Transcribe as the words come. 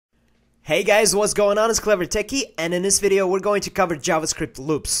Hey guys, what's going on? It's Clever Techie, and in this video we're going to cover JavaScript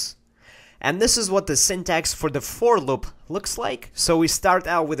loops. And this is what the syntax for the for loop looks like. So we start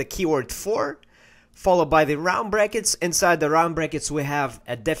out with the keyword for, followed by the round brackets. Inside the round brackets we have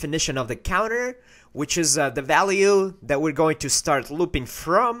a definition of the counter, which is the value that we're going to start looping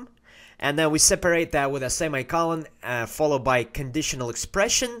from. And then we separate that with a semicolon, followed by conditional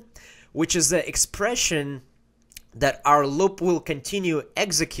expression, which is the expression that our loop will continue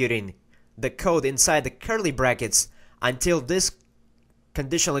executing the code inside the curly brackets until this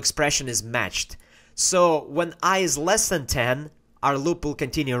conditional expression is matched. So when I is less than 10, our loop will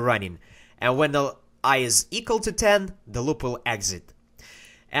continue running, and when the I is equal to 10, the loop will exit.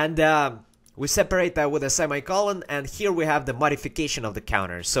 And we separate that with a semicolon, and here we have the modification of the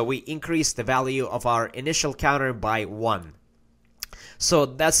counter. So we increase the value of our initial counter by 1. So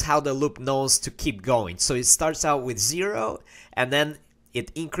that's how the loop knows to keep going. So it starts out with 0, and then it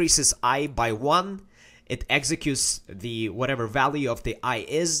increases I by 1, it executes the whatever value of the I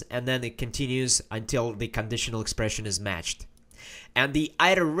is, and then it continues until the conditional expression is matched. And the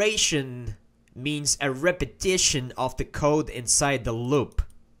iteration means a repetition of the code inside the loop.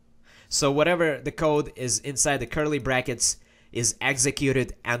 So whatever the code is inside the curly brackets is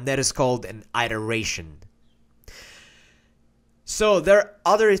executed, and that is called an iteration. So there are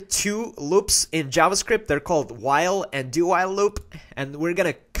other two loops in JavaScript. They're called while and DoWhile Loop, and we're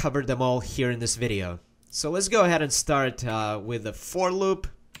gonna cover them all here in this video. So let's go ahead and start with the for loop.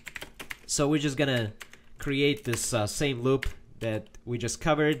 So we're just gonna create this same loop that we just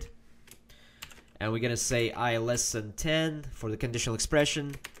covered, and we're gonna say I less than 10 for the conditional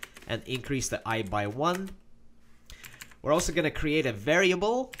expression and increase the I by 1. We're also gonna create a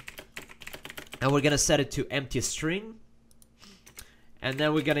variable, and we're gonna set it to empty string. And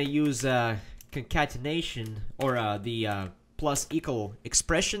then we're gonna use concatenation, or the plus equal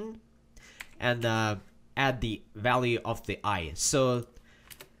expression, and add the value of the I. So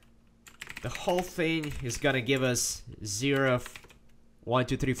the whole thing is gonna give us 0, 1,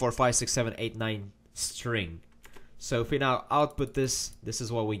 2, 3, 4, 5, 6, 7, 8, 9 string. So if we now output this, this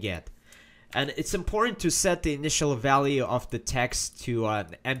is what we get. And it's important to set the initial value of the text to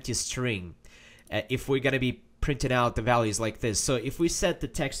an empty string if we're gonna be printing out the values like this. So if we set the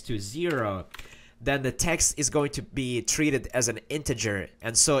text to 0, then the text is going to be treated as an integer.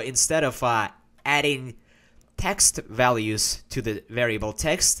 And so instead of adding text values to the variable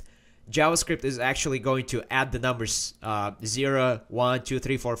text, JavaScript is actually going to add the numbers 0, 1, 2,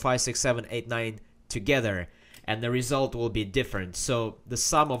 3, 4, 5, 6, 7, 8, 9 together, and the result will be different. So the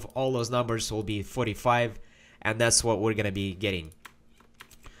sum of all those numbers will be 45, and that's what we're gonna be getting.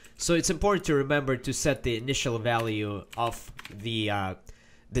 So it's important to remember to set the initial value of the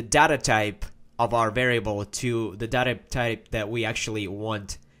data type of our variable to the data type that we actually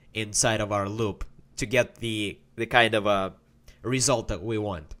want inside of our loop to get the kind of result that we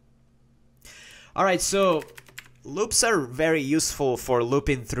want. Alright, so loops are very useful for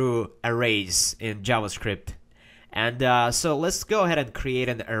looping through arrays in JavaScript. And so let's go ahead and create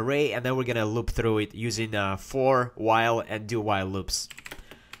an array, and then we're gonna loop through it using for, while, and DoWhile loops.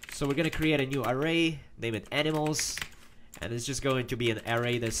 So we're gonna create a new array, name it animals, and it's just going to be an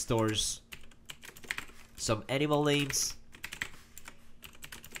array that stores some animal names.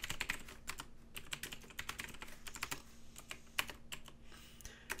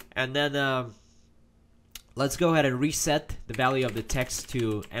 And then let's go ahead and reset the value of the text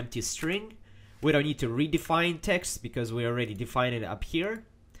to empty string. We don't need to redefine text because we already defined it up here.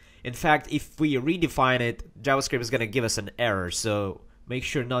 In fact, if we redefine it, JavaScript is gonna give us an error, so make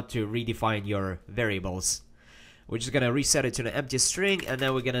sure not to redefine your variables. We're just gonna reset it to an empty string, and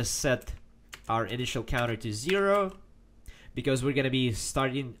then we're gonna set our initial counter to 0, because we're gonna be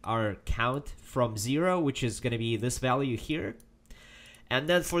starting our count from 0, which is gonna be this value here. And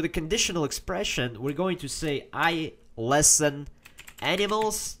then for the conditional expression, we're going to say I less than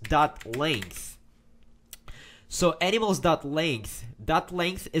animals.length. So animals.length,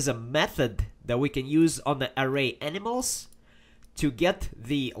 .length is a method that we can use on the array animals to get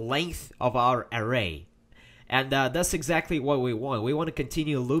the length of our array. And that's exactly what we want. We want to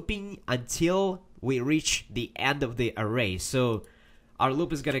continue looping until we reach the end of the array. So our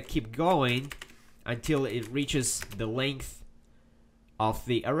loop is gonna keep going until it reaches the length of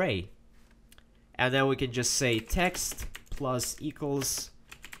the array. And then we can just say text plus equals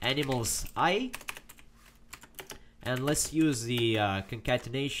animals I. And let's use the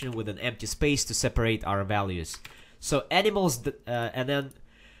concatenation with an empty space to separate our values. So animals, and then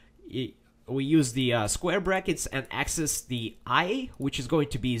we use the square brackets and access the I, which is going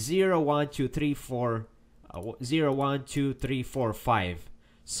to be 0, 1, 2, 3, 4, 0, 1, 2, 3, 4, 5.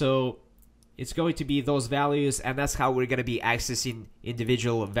 So it's going to be those values, and that's how we're going to be accessing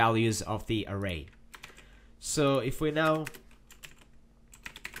individual values of the array. So if we now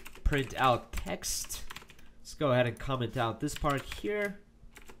print out text, let's go ahead and comment out this part here.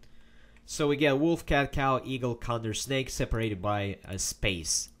 So we get wolf, cat, cow, eagle, condor, snake separated by a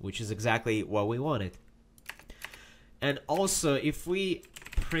space, which is exactly what we wanted. And also, if we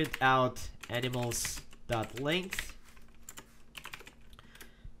print out animals.length,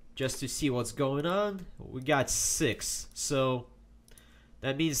 just to see what's going on, we got 6. So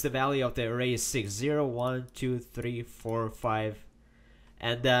that means the value of the array is 6. 0, 1, 2, 3, 4, 5.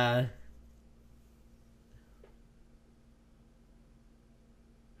 And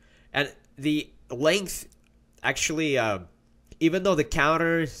the length, actually, even though the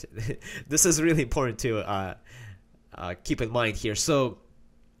counter, this is really important to keep in mind here. So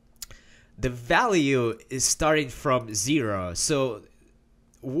the value is starting from 0. So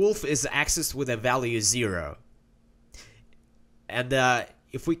wolf is accessed with a value 0. And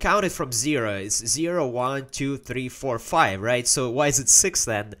if we count it from 0, it's 0, 1, 2, 3, 4, 5, right? So why is it 6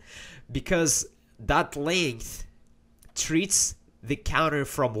 then? Because that length treats the counter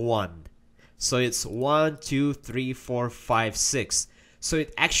from 1. So it's 1, 2, 3, 4, 5, 6. So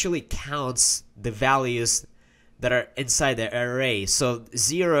it actually counts the values that are inside the array. So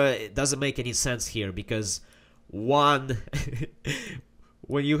 0, it doesn't make any sense here, because 1,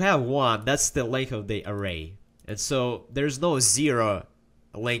 when you have 1, that's the length of the array. And so there's no 0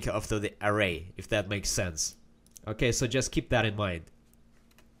 length of the array, if that makes sense. Okay, so just keep that in mind.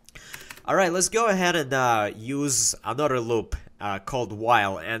 Alright, let's go ahead and use another loop called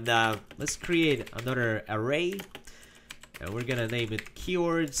while, and let's create another array, and we're gonna name it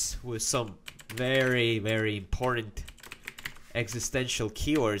keywords with some very, very important existential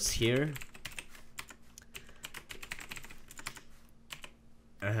keywords here.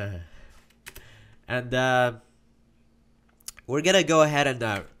 And we're gonna go ahead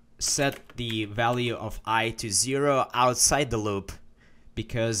and set the value of I to 0 outside the loop,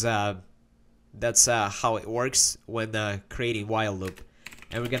 because that's how it works when creating while loop.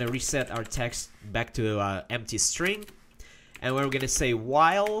 And we're gonna reset our text back to empty string, and we're gonna say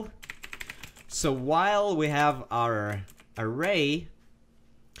while. So while we have our array,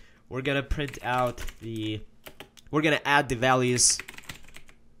 we're gonna print out we're gonna add the values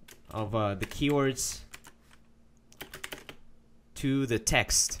of the keywords to the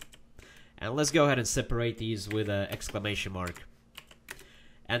text. And let's go ahead and separate these with an exclamation mark.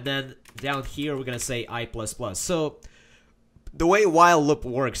 And then down here we're gonna say I++. So the way while loop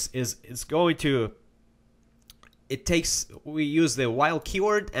works is we use the while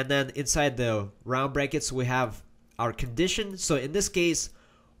keyword, and then inside the round brackets we have our condition. So in this case,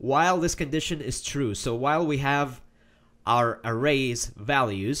 while this condition is true, so while we have our array's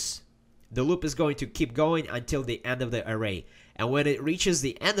values, the loop is going to keep going until the end of the array. And when it reaches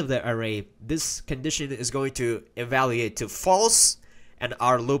the end of the array, this condition is going to evaluate to false, and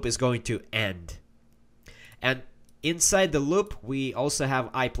our loop is going to end. And inside the loop, we also have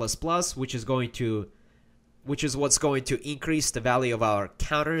I++, which is what's going to increase the value of our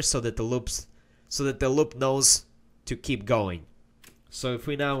counter, so that the loop knows to keep going. So if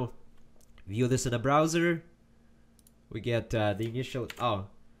we now view this in a browser, we get the initial. Oh,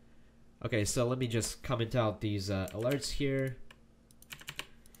 okay. So let me just comment out these alerts here,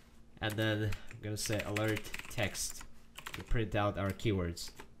 and then I'm gonna say alert text to print out our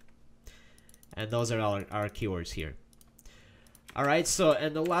keywords, and those are our keywords here. All right. So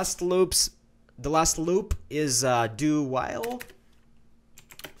and the last loop is do while.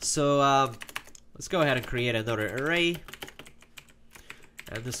 So let's go ahead and create another array.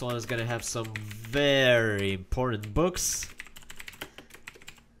 And this one is gonna have some very important books.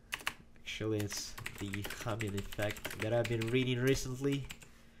 Actually, it's the humming effect that I've been reading recently.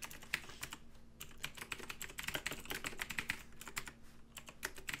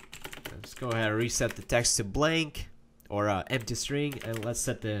 Let's go ahead and reset the text to blank or empty string, and let's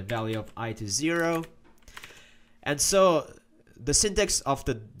set the value of I to 0. And so the syntax of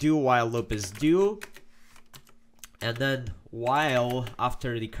the do while loop is do, and then while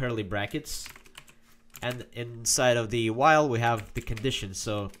after the curly brackets, and inside of the while we have the condition.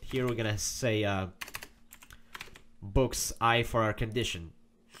 So here we're gonna say books I for our condition,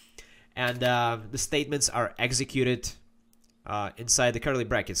 and the statements are executed inside the curly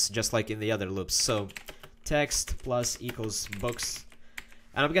brackets, just like in the other loops. So text plus equals books,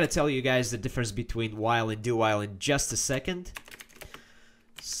 and I'm gonna tell you guys the difference between while and do while in just a second.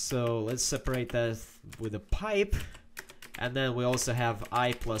 So let's separate that with a pipe. And then we also have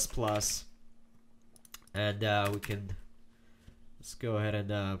I++, and we can Let's go ahead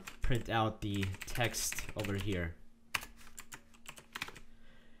and print out the text over here.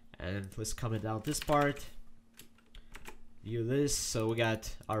 And let's comment out this part. View this. So we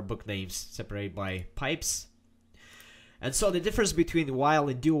got our book names separated by pipes. And so the difference between while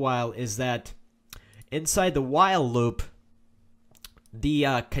and do while is that inside the while loop,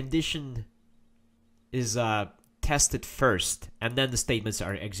 the condition is tested first, and then the statements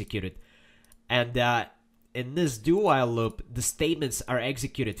are executed. And in this do while loop, the statements are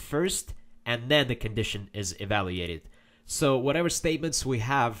executed first, and then the condition is evaluated. So whatever statements we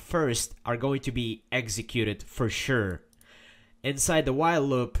have first are going to be executed for sure. Inside the while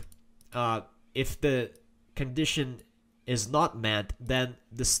loop, if the condition is not met, then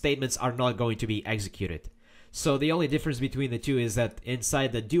the statements are not going to be executed. So the only difference between the two is that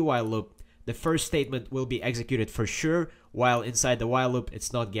inside the do while loop, the first statement will be executed for sure, while inside the while loop,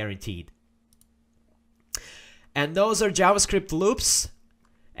 it's not guaranteed. And those are JavaScript loops.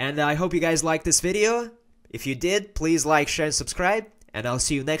 And I hope you guys liked this video. If you did, please like, share, and subscribe. And I'll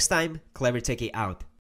see you next time. Clever Techie out.